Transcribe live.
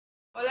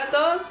Hola a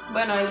todos,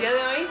 bueno, el día de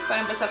hoy,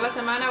 para empezar la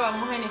semana,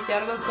 vamos a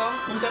iniciarlo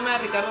con un tema de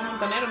Ricardo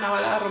Montaner, una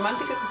balada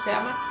romántica que se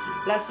llama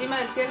La Cima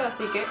del Cielo,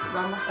 así que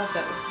vamos a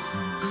hacerlo.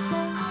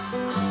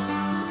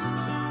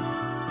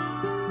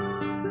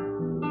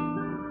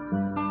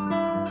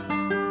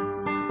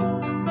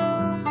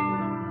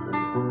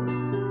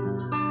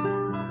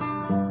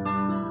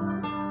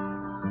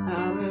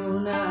 Dame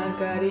una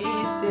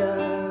caricia,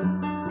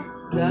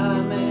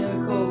 dame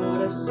el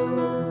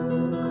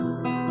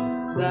corazón,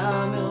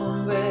 dame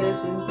un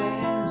beso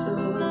intenso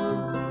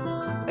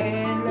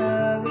en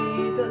la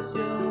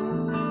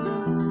habitación,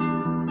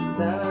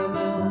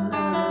 dame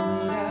una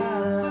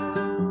mirada,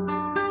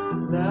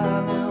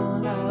 dame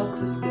una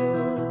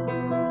obsesión,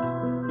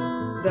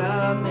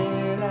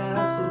 dame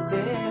la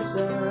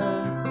certeza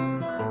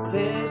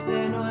de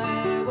este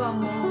nuevo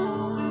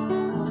amor,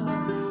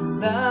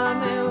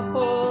 dame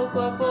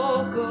poco a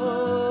poco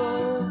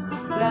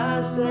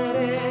la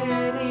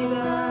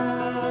serenidad,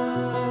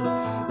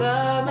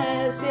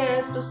 dame si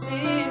es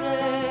posible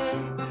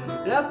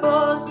la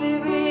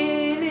posibilidad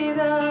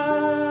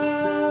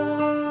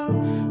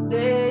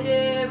de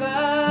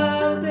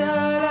llevarte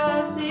a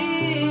la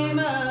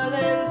cima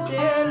del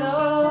cielo,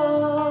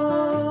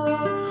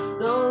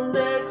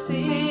 donde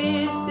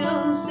existe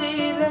un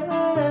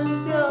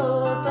silencio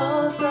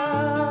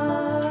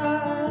total,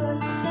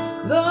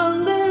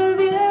 donde el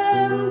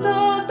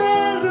viento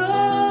te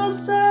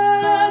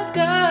roza la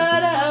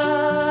cara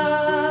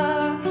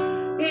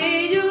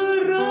y yo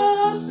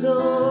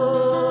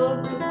rozo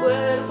tu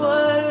cuerpo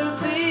al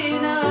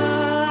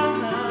final,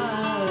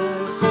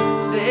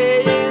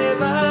 de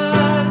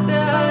llevarte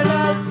a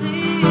la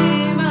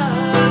cima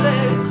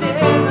del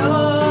cielo,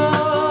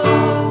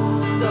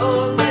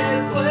 donde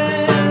el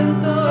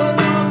cuento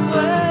no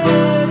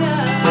puede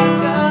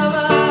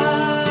acabar,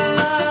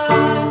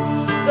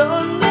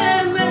 donde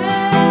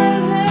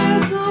emerge el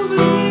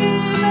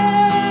sublime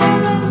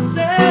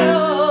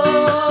deseo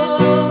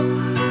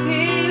y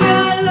la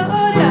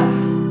gloria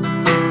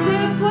se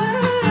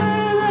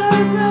puede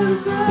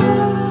alcanzar,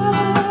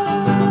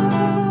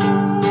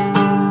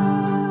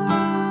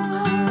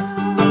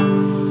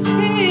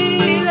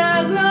 y la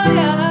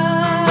gloria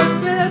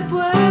se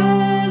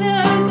puede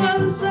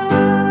alcanzar.